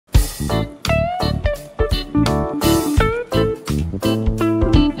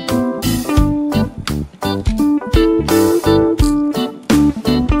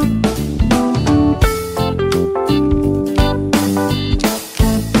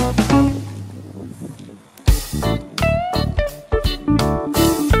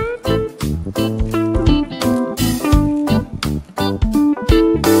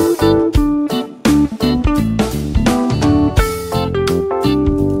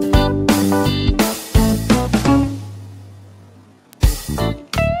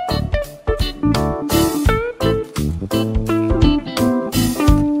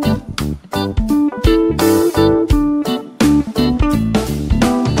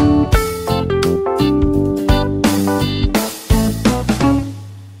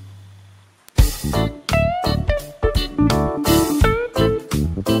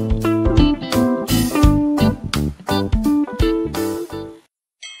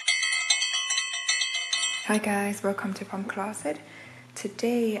Hi guys, welcome to Palm Closet.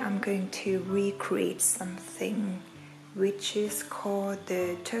 Today I'm going to recreate something which is called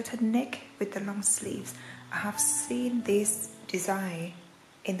the turtleneck with the long sleeves. I have seen this design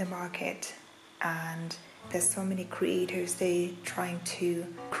in the market and there's so many creators they trying to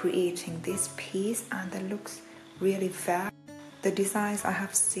creating this piece and it looks really fab. The designs I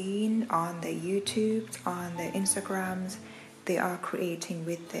have seen on the YouTube, on the Instagrams, they are creating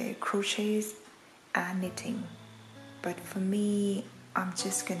with the crochets and knitting, but for me I'm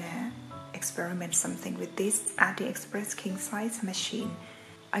just gonna experiment something with this Addi Express king size machine.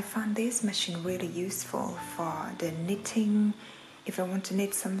 I found this machine really useful for the knitting. If I want to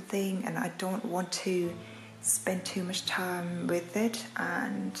knit something and I don't want to spend too much time with it,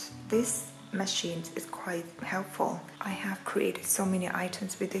 and this machine is quite helpful. I have created so many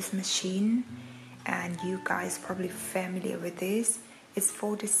items with this machine and you guys probably familiar with this. It's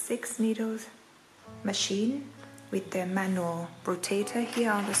 46 needles machine with the manual rotator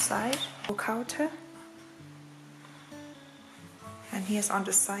here on the side, counter, and here's on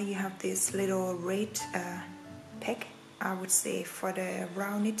the side you have this little red peg, I would say, for the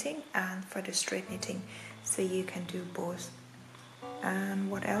round knitting and for the straight knitting, so you can do both. And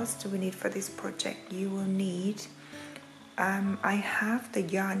what else do we need for this project? You will need I have the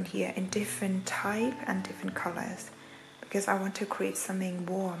yarn here in different type and different colors because I want to create something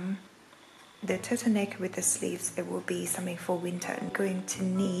warm. The turtleneck with the sleeves, it will be something for winter. I'm going to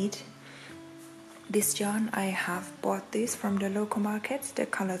need this yarn. I have bought this from the local market. The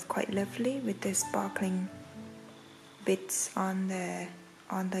color is quite lovely with the sparkling bits on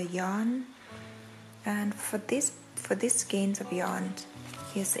the yarn. And for this skeins of yarn,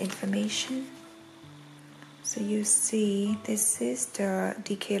 here's the information. So you see, this is the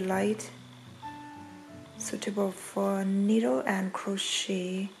DK light, suitable for needle and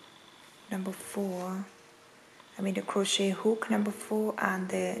crochet number 4, the crochet hook number 4 and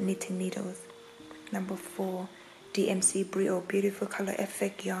the knitting needles number 4, DMC Brio beautiful color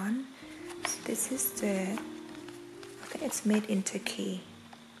effect yarn. So this is I think it's made in Turkey.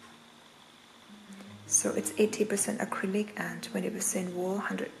 So it's 80% acrylic and 20% wool,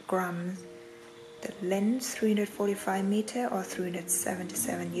 100 grams. The length 345 meter or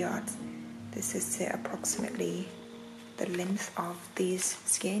 377 yards. This is approximately the length of this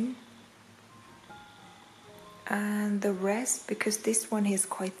skein. And the rest, because this one is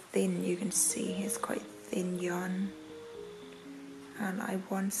quite thin, you can see it's quite thin yarn, and I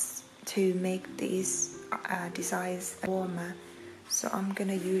want to make these designs warmer, so I'm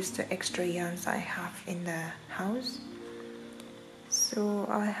gonna use the extra yarns I have in the house. So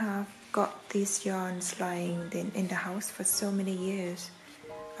I have got these yarns lying in the house for so many years.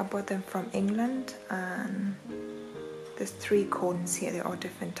 I bought them from England, and there's 3 cones here. They're all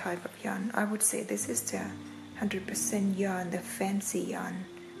different type of yarn. I would say this is the 100% yarn, the fancy yarn,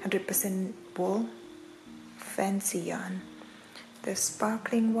 100% wool, fancy yarn. The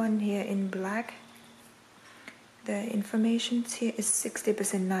sparkling one here in black, the information here is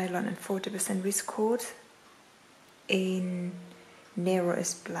 60% nylon and 40% viscose in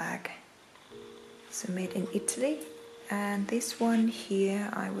narrowest black, so made in Italy. And this one here,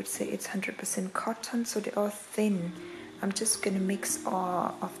 I would say it's 100% cotton, so they are thin. I'm just gonna mix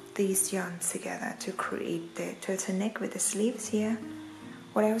all of these yarns together to create the turtleneck with the sleeves here.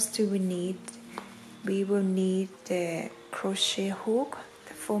 What else do we need? We will need the crochet hook,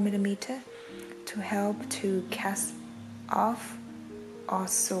 the 4mm, to help to cast off,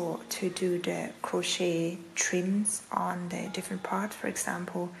 also to do the crochet trims on the different parts. For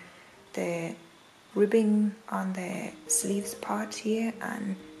example, the ribbing on the sleeves part here,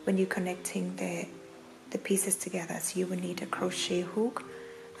 and when you're connecting the pieces together, so you will need a crochet hook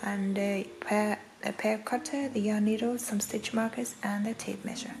and a pair cutter, the yarn needle, some stitch markers, and a tape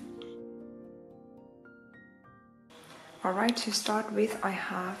measure. Alright, to start with, I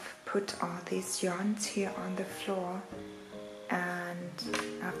have put all these yarns here on the floor, and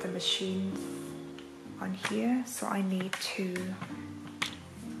I have the machine on here, so I need to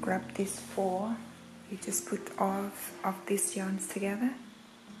grab these 4. You just put all of these yarns together.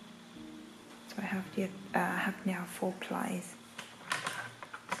 So I have now 4 plies.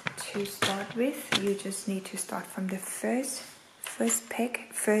 To start with, you just need to start from the first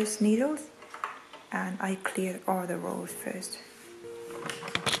peg, first needles, and I cleared all the rows first.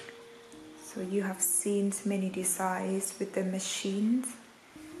 So you have seen many designs with the machines.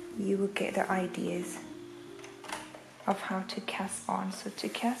 You will get the ideas of how to cast on. So to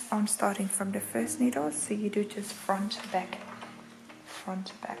cast on, starting from the first needle, so you do just front back.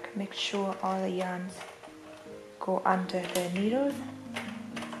 Make sure all the yarns go under the needles,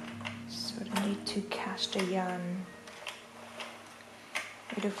 so the need to catch the yarn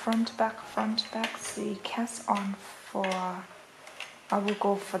with the front back, so you cast on for, I will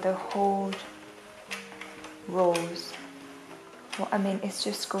go for the whole rows. What I mean is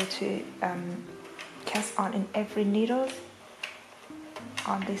just go to cast on in every needle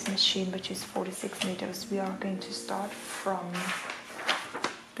on this machine, which is 46 meters. We are going to start from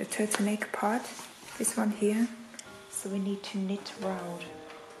the turtleneck part, this one here. So we need to knit round.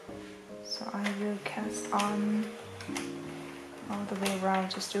 So I will cast on all the way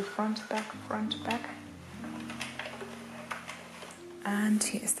around, just do front, back, and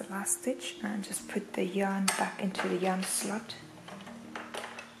here's the last stitch, and just put the yarn back into the yarn slot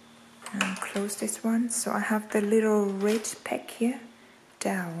and close this one. So I have the little red peg here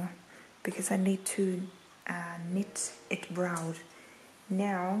down because I need to knit it round.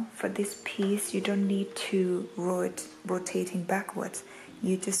 Now for this piece you don't need to rotating backwards,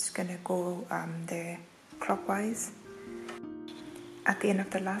 you're just gonna go there clockwise. At the end of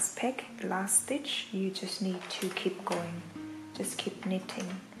the last peg, last stitch, you just need to keep going, just keep knitting.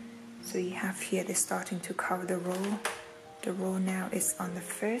 So you have here they're starting to cover the row. The row now is on the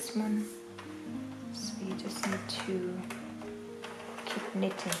first one, so you just need to keep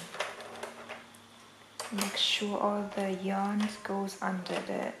knitting. Make sure all the yarn goes under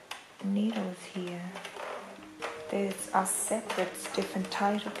the needles here. There's a separate different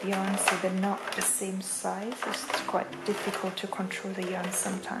type of yarn, so they're not the same size. It's quite difficult to control the yarn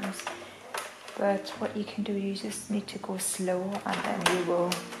sometimes. But what you can do, you just need to go slow, and then you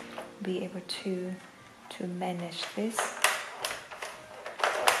will be able to manage this.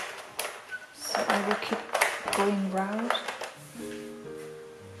 So I will keep going round.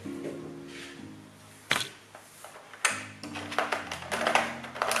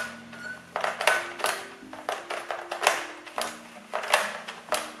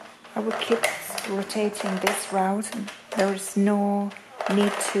 I will keep rotating this round. There is no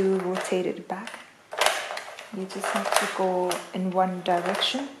need to rotate it back. You just have to go in one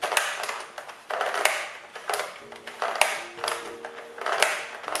direction.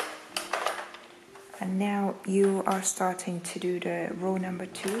 And now you are starting to do the row number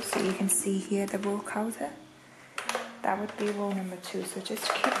 2. So you can see here the row counter. That would be row number 2. So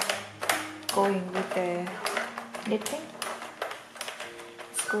just keep going with the knitting.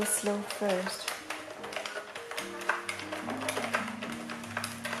 Go slow first,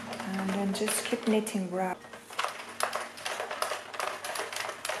 and then just keep knitting round.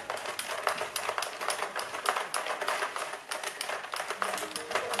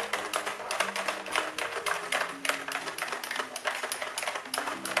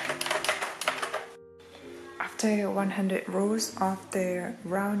 After 100 rows of the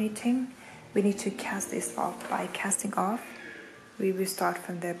round knitting, we need to cast this off. By casting off, we will start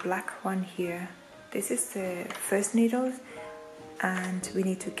from the black one here. This is the first needle, and we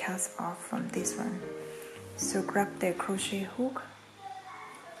need to cast off from this one. So grab the crochet hook,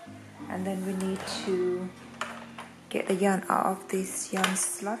 and then we need to get the yarn out of this yarn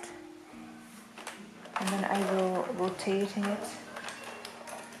slot, and then I will rotating it.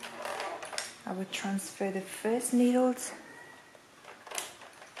 I will transfer the first needles.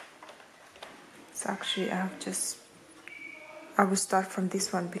 So actually I will start from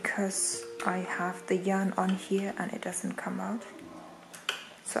this one because I have the yarn on here and it doesn't come out.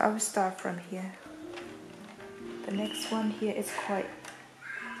 So I will start from here. The next one here is quite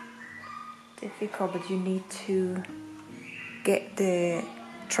difficult, but you need to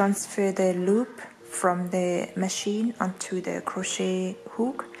transfer the loop from the machine onto the crochet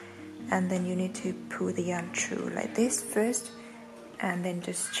hook, and then you need to pull the yarn through like this first, and then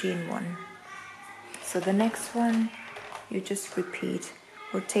just chain one. So the next one, you just repeat,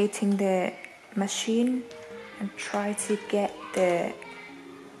 rotating the machine and try to get the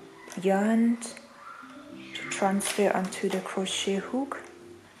yarn to transfer onto the crochet hook.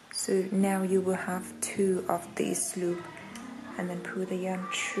 So now you will have 2 of these loops, and then pull the yarn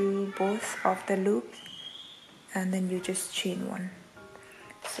through both of the loops, and then you just chain one.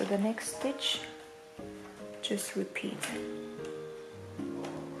 So the next stitch, just repeat.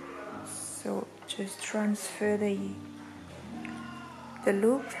 So just transfer the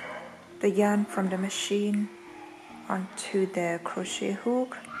loop, the yarn from the machine onto the crochet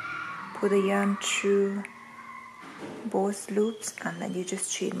hook, pull the yarn through both loops, and then you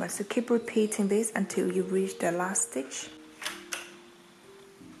just chain one. So keep repeating this until you reach the last stitch.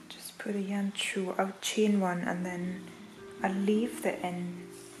 Just put the yarn through, I'll chain one, and then I'll leave the end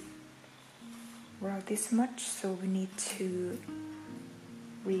around this much. So we need to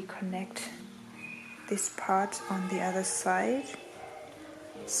reconnect this part on the other side.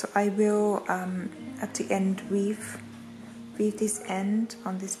 So I will at the end weave this end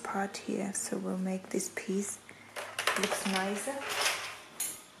on this part here, so we'll make this piece looks nicer.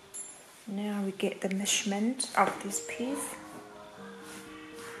 Now we get the measurement of this piece.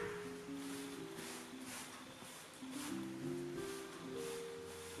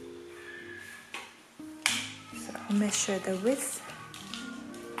 So I'll measure the width.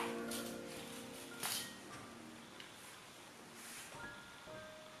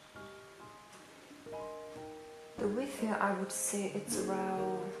 The width here, I would say it's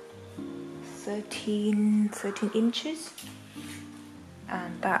around 13 inches,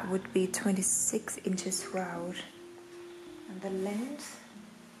 and that would be 26 inches round. And the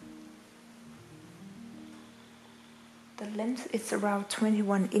length is around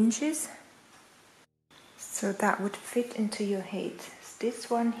 21 inches, so that would fit into your head. This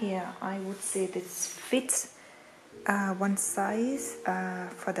one here, I would say this fits one size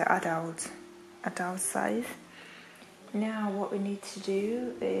for the adult size. Now what we need to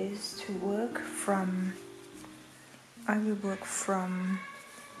do is to work from, I will work from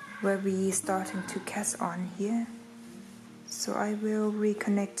where we starting to cast on here. So I will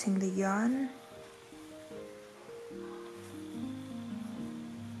reconnecting the yarn.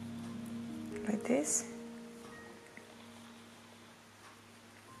 Like this.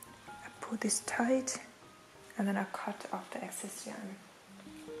 I pull this tight and then I cut off the excess yarn.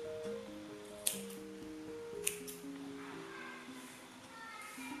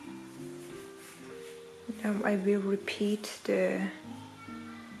 Now I will repeat so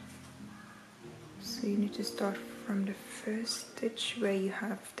you need to start from the first stitch where you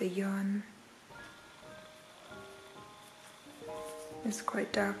have the yarn. It's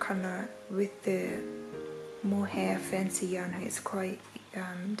quite dark color. With the more hair fancy yarn, it's quite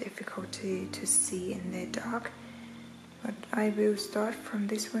difficult to see in the dark. But I will start from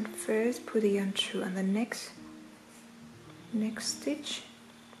this one first, put the yarn through on the next stitch.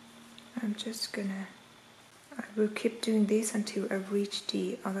 I will keep doing this until I reach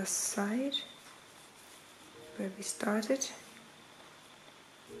the other side where we started.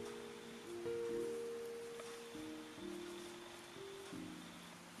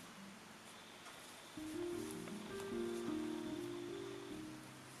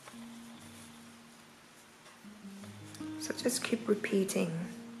 So just keep repeating.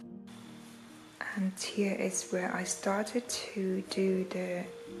 And here is where I started to do the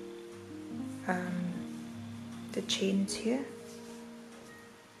chains here.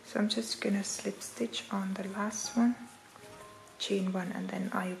 So I'm just gonna slip stitch on the last one, chain one, and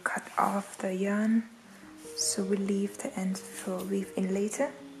then I cut off the yarn so we leave the ends for weave in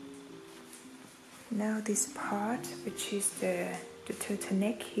later. Now this part, which is the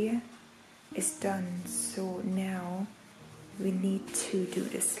turtleneck here, is done. So now we need to do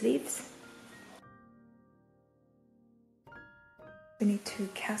the sleeves. We need to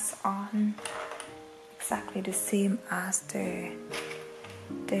cast on exactly the same as the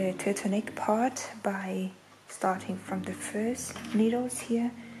turtleneck part by starting from the first needles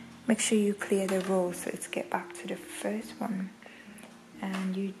here. Make sure you clear the row so it's get back to the first one,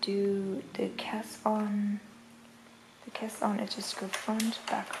 and you do the cast on. The cast on, it just go front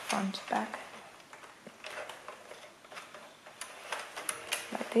back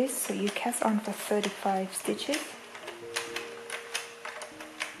like this. So you cast on for 35 stitches.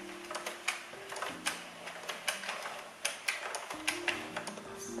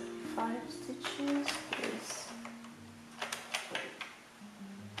 5 stitches.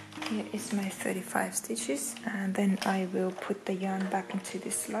 Here is my 35 stitches, and then I will put the yarn back into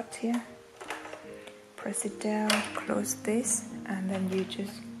the slot here, press it down, close this, and then you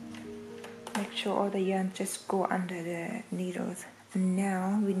just make sure all the yarn just go under the needles. And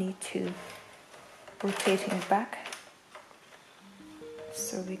now we need to rotate it back,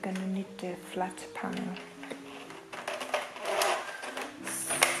 so we're gonna need the flat panel.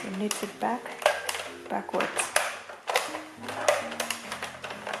 So knit it backwards.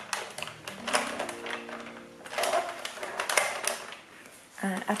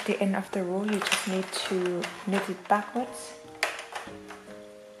 And at the end of the row, you just need to knit it backwards.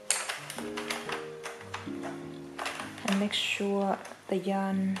 And make sure the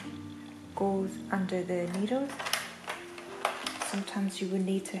yarn goes under the needles. Sometimes you will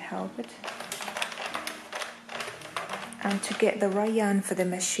need to help it. And to get the right yarn for the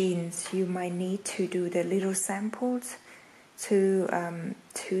machines, you might need to do the little samples to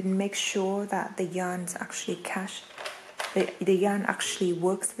make sure that the yarns actually catch. The yarn actually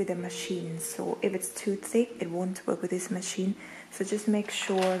works with the machine. So if it's too thick, it won't work with this machine. So just make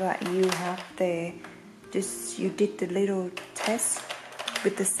sure that you have you did the little test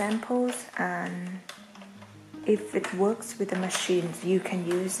with the samples, and if it works with the machines, you can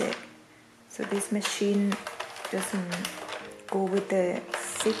use it. So this machine doesn't go with the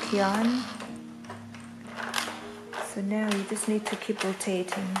thick yarn. So now you just need to keep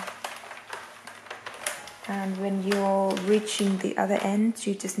rotating. And when you're reaching the other end,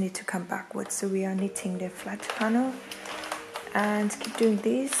 you just need to come backwards. So we are knitting the flat panel. And keep doing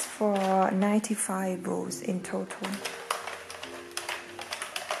this for 95 rows in total.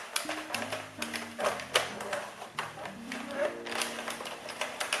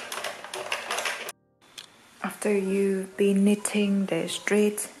 After you've been knitting the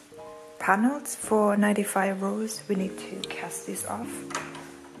straight panels for 95 rows, we need to cast this off.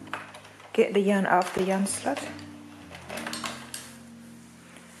 Get the yarn off the yarn slot.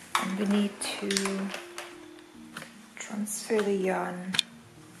 And we need to transfer the yarn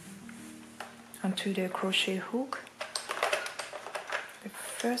onto the crochet hook. The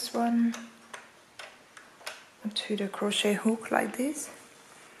first one onto the crochet hook like this.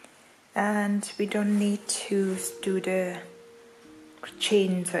 And we don't need to do the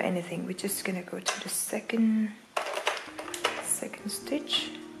chains or anything. We're just gonna go to the second stitch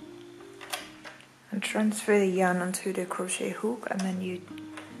and transfer the yarn onto the crochet hook, and then you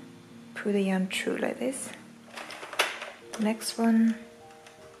pull the yarn through like this. Next one,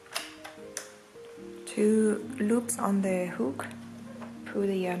 2 loops on the hook, pull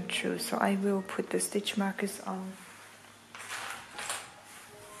the yarn through. So I will put the stitch markers on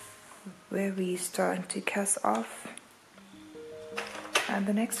where we start to cast off, and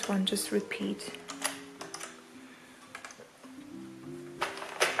the next one just repeat.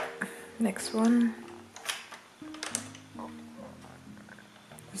 Next one,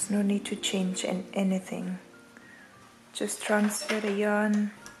 there's no need to change anything, just transfer the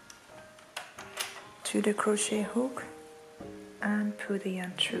yarn to the crochet hook and pull the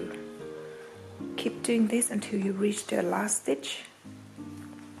yarn through. Keep doing this until you reach the last stitch.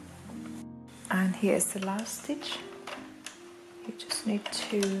 And here is the last stitch. You just need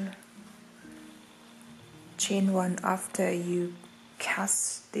to chain 1 after you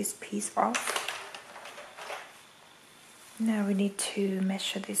cast this piece off. Now we need to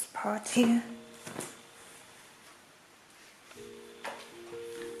measure this part here.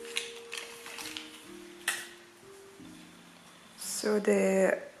 So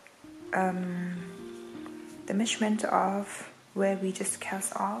the measurement of where we just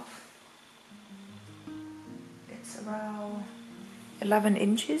cast off, around 11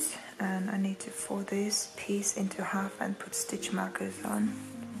 inches, and I need to fold this piece into half and put stitch markers on.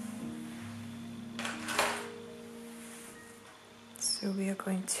 So we are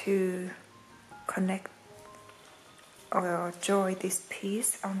going to connect or join this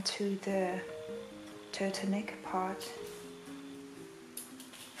piece onto the turtleneck part,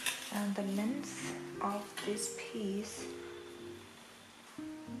 and the length of this piece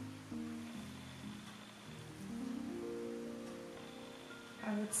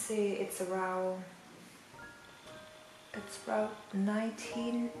I would say it's around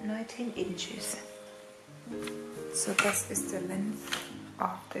 19 inches. So that is the length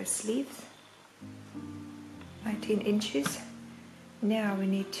of the sleeves, 19 inches. Now we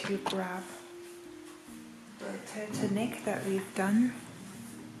need to grab the turtleneck that we've done.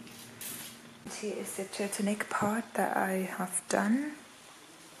 Here is the turtleneck part that I have done.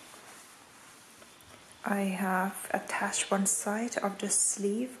 I have attached one side of the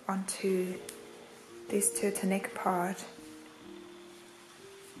sleeve onto this turtleneck part,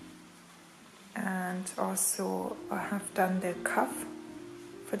 and also I have done the cuff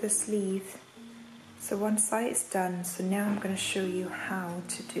for the sleeve. So one side is done, so now I'm going to show you how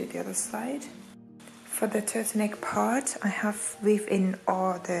to do the other side. For the turtleneck part, I have weaved in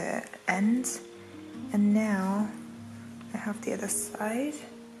all the ends, and now I have the other side.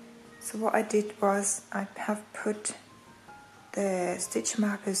 So what I did was I have put the stitch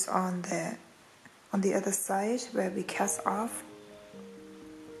markers on the other side where we cast off,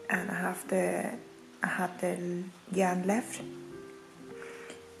 and I had the yarn left.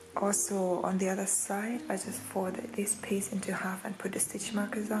 Also on the other side, I just folded this piece into half and put the stitch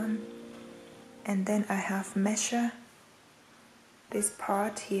markers on, and then I have measured this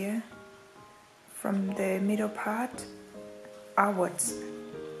part here from the middle part outwards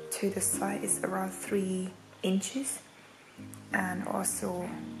to the side is around 3 inches, and also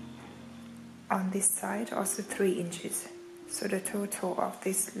on this side also 3 inches. So the total of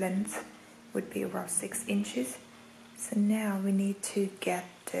this length would be around 6 inches. So now we need to get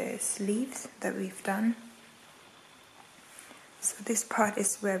the sleeves that we've done. So this part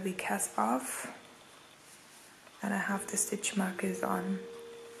is where we cast off, and I have the stitch markers on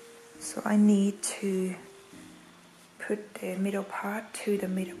So I need to put the middle part to the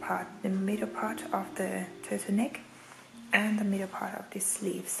middle part of the turtleneck and the middle part of the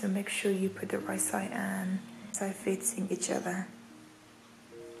sleeve. So make sure you put the right side and side facing each other.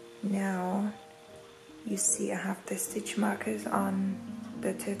 Now you see I have the stitch markers on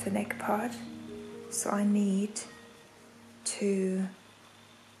the turtleneck part, so I need to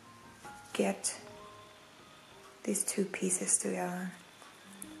get these two pieces together.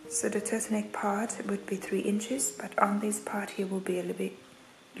 So the turtleneck part would be 3 inches, but on this part here will be a little bit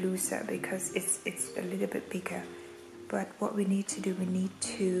looser because it's a little bit bigger. But what we need to do, we need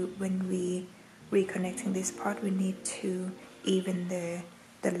to, when we reconnecting this part, we need to even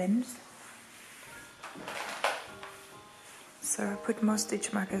the length. So I put more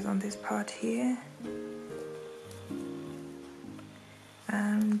stitch markers on this part here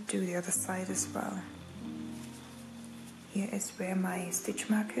and do the other side as well. Here is where my stitch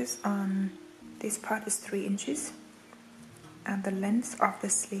markers on this part is 3 inches and the length of the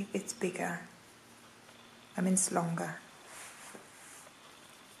sleeve is bigger, it's longer.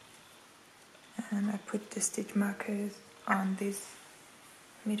 And I put the stitch markers on this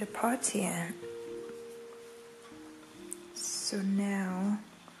middle part here. So now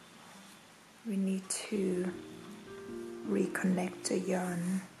we need to reconnect the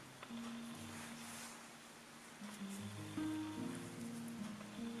yarn.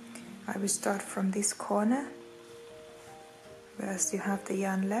 I will start from this corner where you have the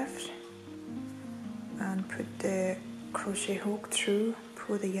yarn left and put the crochet hook through,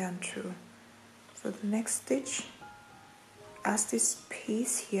 pull the yarn through. So the next stitch, as this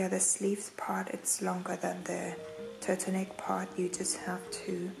piece here, the sleeves part, it's longer than the turtleneck part, you just have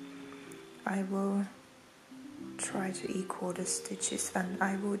to, I will try to equal the stitches and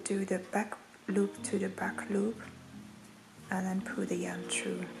I will do the back loop to the back loop and then pull the yarn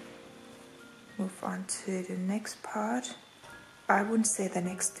through. Move on to the next part. I wouldn't say the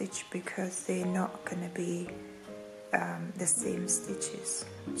next stitch because they're not gonna be the same stitches.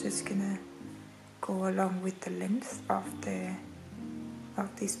 I'm just gonna go along with the length of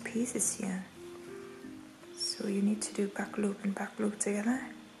these pieces here. So you need to do back loop and back loop together.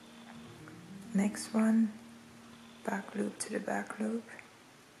 Next one, back loop to the back loop.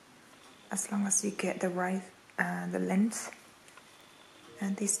 As long as you get the right the length,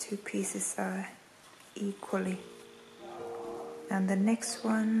 and these two pieces are equally. And the next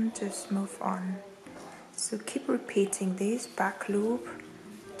one, just move on. So keep repeating this back loop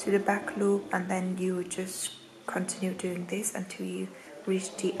to the back loop, and then you just continue doing this until you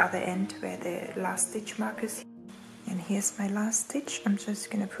reach the other end where the last stitch mark is. And here's my last stitch. I'm just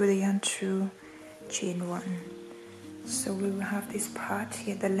gonna put the yarn through chain 1. So we will have this part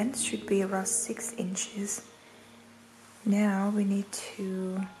here. The length should be around 6 inches. Now we need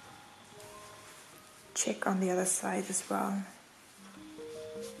to check on the other side as well.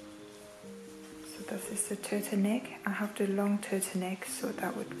 So this is the turtleneck. I have the long turtleneck, so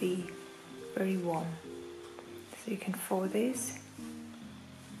that would be very warm. So you can fold this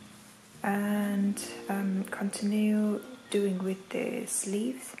and continue doing with the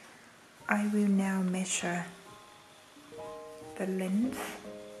sleeves. I will now measure the length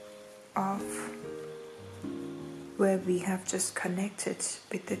of where we have just connected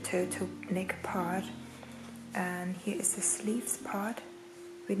with the turtleneck part, and here is the sleeves part.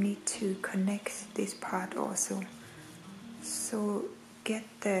 We need to connect this part also. So get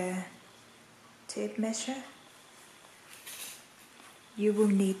the tape measure. You will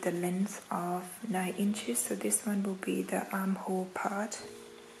need the length of 9 inches, so this one will be the armhole part.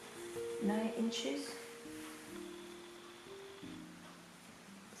 9 inches.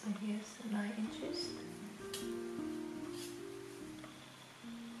 So here's the 9 inches.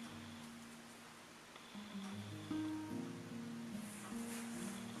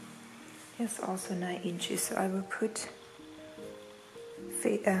 Here's also 9 inches, so I will put,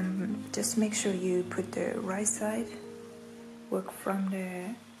 just make sure you put the right side, work from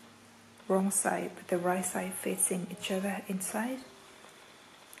the wrong side, but the right side facing each other inside,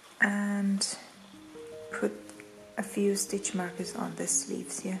 and put a few stitch markers on the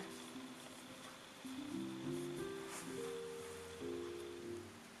sleeves here.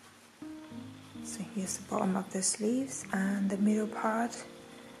 So here's the bottom of the sleeves and the middle part,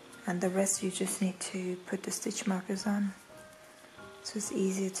 and the rest you just need to put the stitch markers on, so it's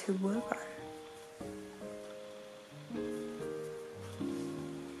easier to work on.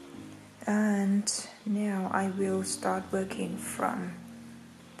 And now I will start working from,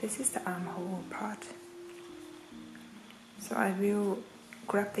 this is the armhole part. So I will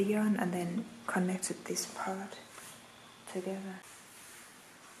grab the yarn and then connect this part together.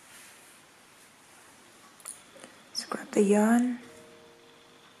 grab the yarn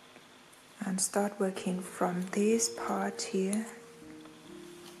and start working from this part here.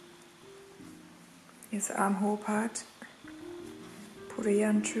 Here's the armhole part. Put the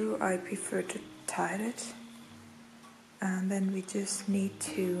yarn through. I prefer to tie it, and then we just need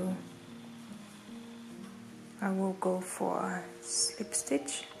to, I will go for a slip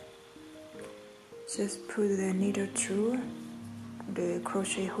stitch. Just put the needle through, the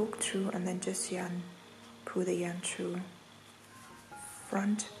crochet hook through, and then just pull the yarn through.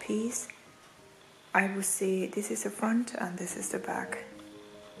 Front piece, I will say this is the front and this is the back.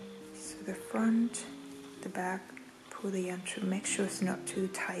 So the front, the back, pull the yarn through. Make sure it's not too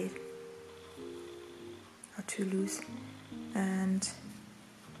tight or too loose, and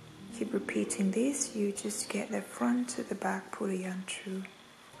keep repeating this. You just get the front to the back, pull the yarn through.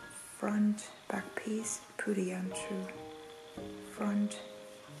 Front, back piece, pull the yarn through. Front,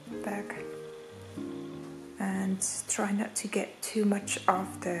 back, and try not to get too much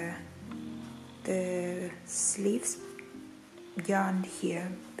of the sleeves yarn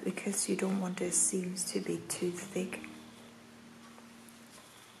here, because you don't want the seams to be too thick.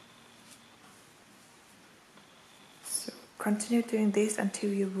 So continue doing this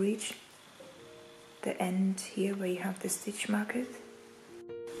until you reach the end here where you have the stitch markers.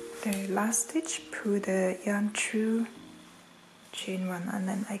 The last stitch, pull the yarn through, chain one, and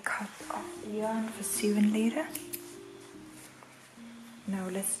then I cut off the yarn for sewing later. Now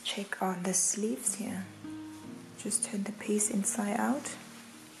let's check on the sleeves here. Just turn the piece inside out.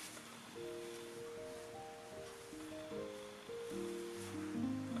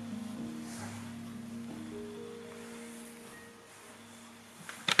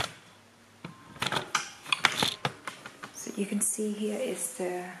 So you can see here is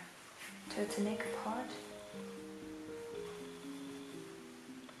the turtleneck part.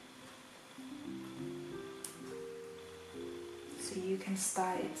 So you can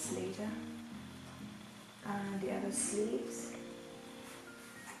style it later. And the other sleeves.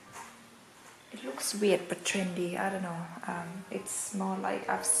 It looks weird but trendy, I don't know. It's more like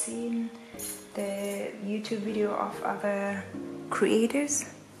I've seen the YouTube video of other creators,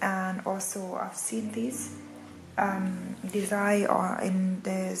 and also I've seen this design or in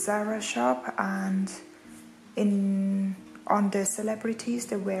the Zara shop, and on the celebrities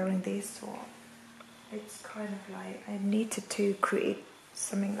they're wearing this, so it's kind of like I needed to create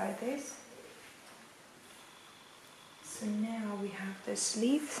something like this. So now we have the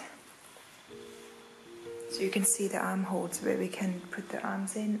sleeves. So you can see the armholes where we can put the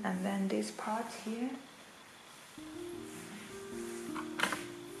arms in, and then this part here.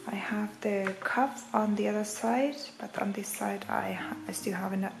 I have the cuff on the other side, but on this side I still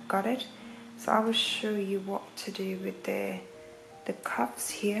haven't got it. So I will show you what to do with the cuffs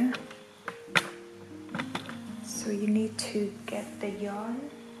here. So you need to get the yarn.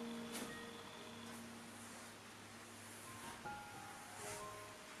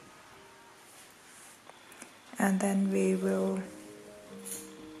 And then we will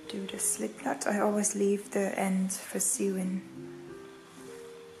do the slip knot. I always leave the ends for sewing.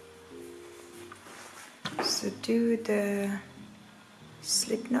 So do the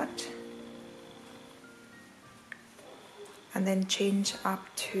slip knot. And then change up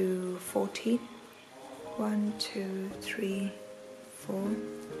to 14. 1, 2, 3, 4,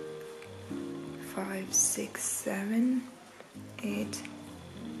 5, 6, 7, 8,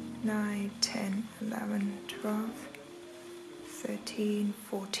 9, 10, 11, 12, 13,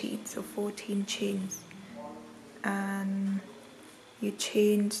 14. So 14 chains. And you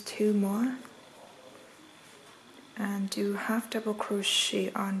chained 2 more. And do half double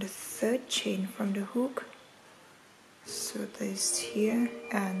crochet on the 3rd chain from the hook. So this here,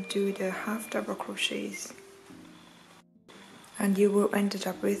 and do the half double crochets, and you will end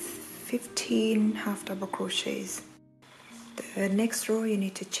up with 15 half double crochets. The next row you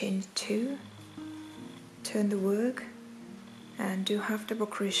need to chain 2, turn the work, and do half double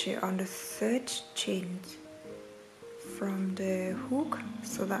crochet on the 3rd chain from the hook,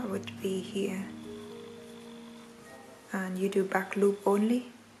 so that would be here, and you do back loop only.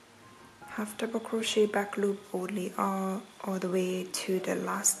 Half double crochet, back loop only, all the way to the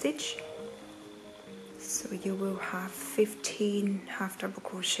last stitch. So you will have 15 half double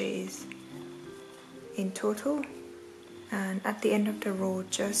crochets in total, and at the end of the row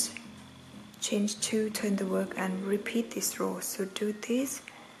just chain 2, turn the work, and repeat this row. So do this.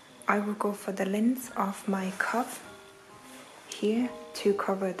 I will go for the length of my cuff here to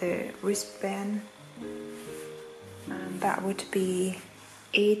cover the wristband, and that would be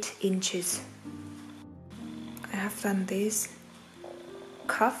 8 inches. I have done this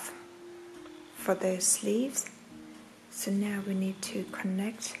cuff for the sleeves, So now we need to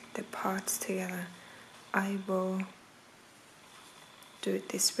connect the parts together. I will do it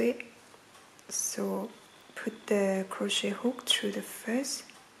this way. So put the crochet hook through the first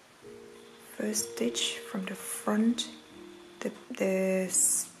stitch from the front, the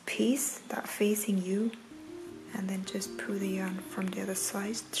piece that facing you, and then just pull the yarn from the other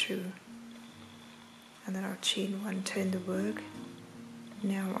side through, and then I'll chain one, turn the work.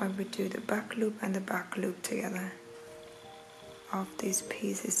 Now I will do the back loop and the back loop together of these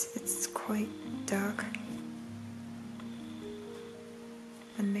pieces. It's quite dark,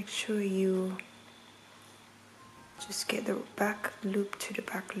 and make sure you just get the back loop to the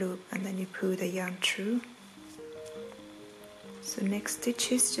back loop, and then you pull the yarn through. So next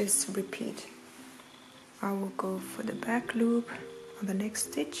stitches just repeat. I will go for the back loop on the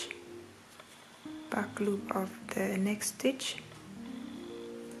next stitch, back loop of the next stitch.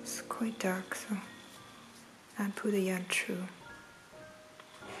 It's quite dark, so, and pull the yarn through.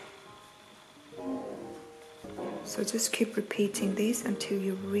 So just keep repeating this until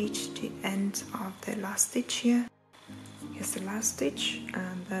you reach the end of the last stitch here. Here's the last stitch,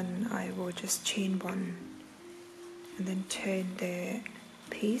 and then I will just chain one and then turn the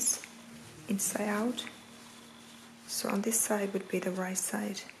piece inside out. So on this side would be the right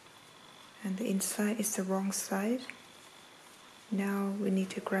side and the inside is the wrong side. Now we need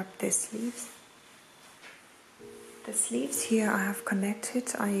to grab the sleeves. The sleeves here I have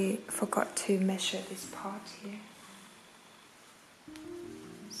connected. I forgot to measure this part here.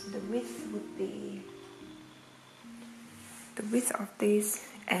 So the width would be, the width of this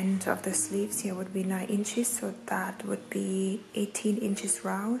end of the sleeves here would be 9 inches, so that would be 18 inches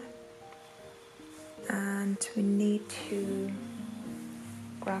round. And we need to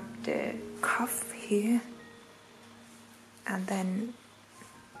grab the cuff here and then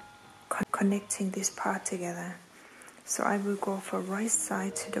connecting this part together. So I will go for right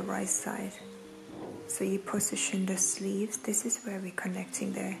side to the right side. So you position the sleeves. This is where we're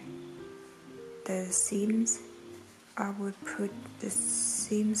connecting the seams. I would put the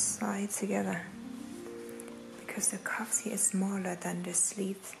seam side together because the cuffs here is smaller than the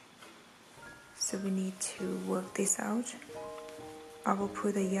sleeves. So we need to work this out. I will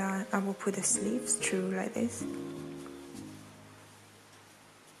put the yarn, I will put the sleeves through like this.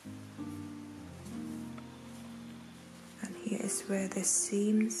 And here is where the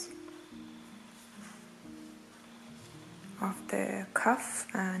seams of the cuff,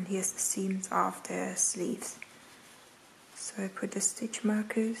 and here's the seams of the sleeves. So I put the stitch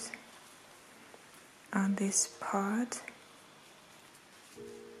markers on this part.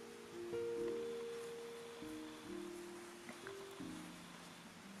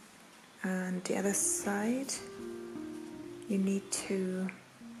 And the other side, you need to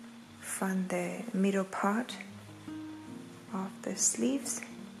find the middle part of the sleeves,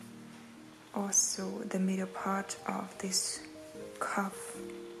 also the middle part of this cuff.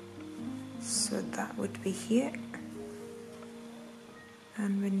 So that would be here.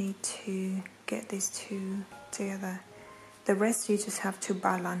 And we need to get these two together. The rest you just have to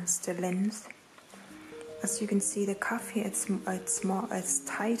balance the length. As you can see, the cuff here it's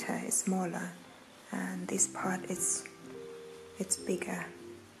tighter, it's smaller, and this part it's bigger.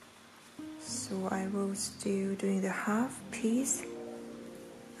 So I will still doing the half piece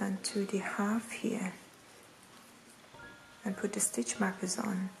and to the half here, and put the stitch markers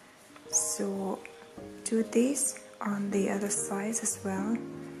on. So do this on the other sides as well,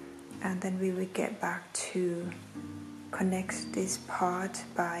 and then we will get back to connect this part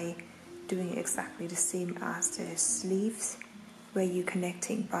by doing exactly the same as the sleeves, where you're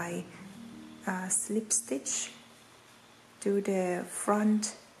connecting by slip stitch. Do the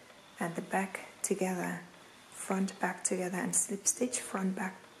front and the back together, front back together, and slip stitch, front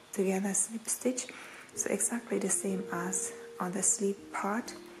back together, slip stitch. So exactly the same as on the sleeve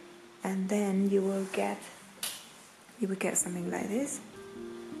part, and then you will get something like this.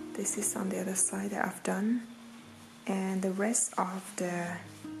 This is on the other side that I've done, and the rest of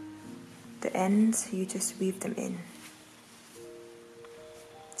the ends you just weave them in.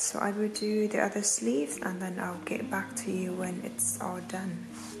 So I will do the other sleeves and then I'll get back to you when it's all done.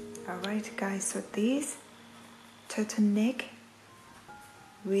 Alright guys, so this turtleneck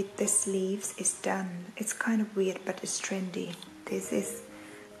with the sleeves is done. It's kind of weird, but it's trendy. This is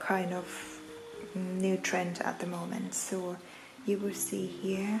kind of new trend at the moment. So you will see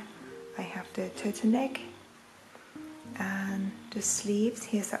here I have the turtleneck and the sleeves.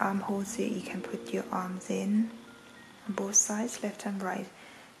 Here's the armhole, so you can put your arms in on both sides, left and right.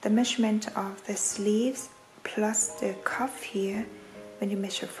 The measurement of the sleeves plus the cuff here, when you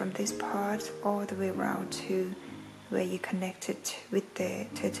measure from this part all the way around to where you connect it with the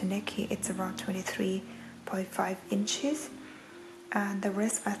turtleneck. It's around 23.5 inches, and the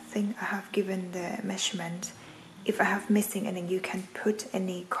rest I think I have given the measurement. If I have missing any, you can put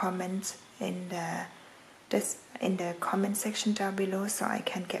any comment in the comment section down below, so I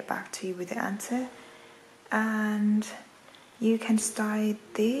can get back to you with the answer. And you can style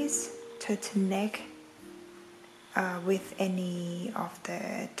this turtleneck with any of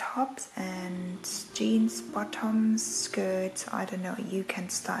the tops and jeans, bottoms, skirts, I don't know, you can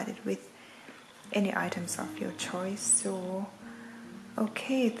style it with any items of your choice. So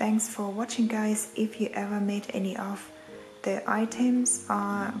okay, thanks for watching guys. If you ever made any of the items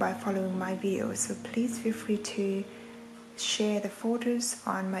by following my videos, so please feel free to share the photos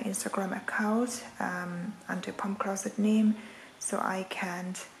on my Instagram account under Pom Closet name, so I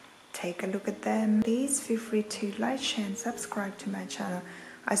can take a look at them. Please feel free to like, share and subscribe to my channel.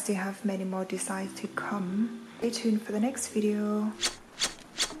 I still have many more designs to come. Stay tuned for the next video.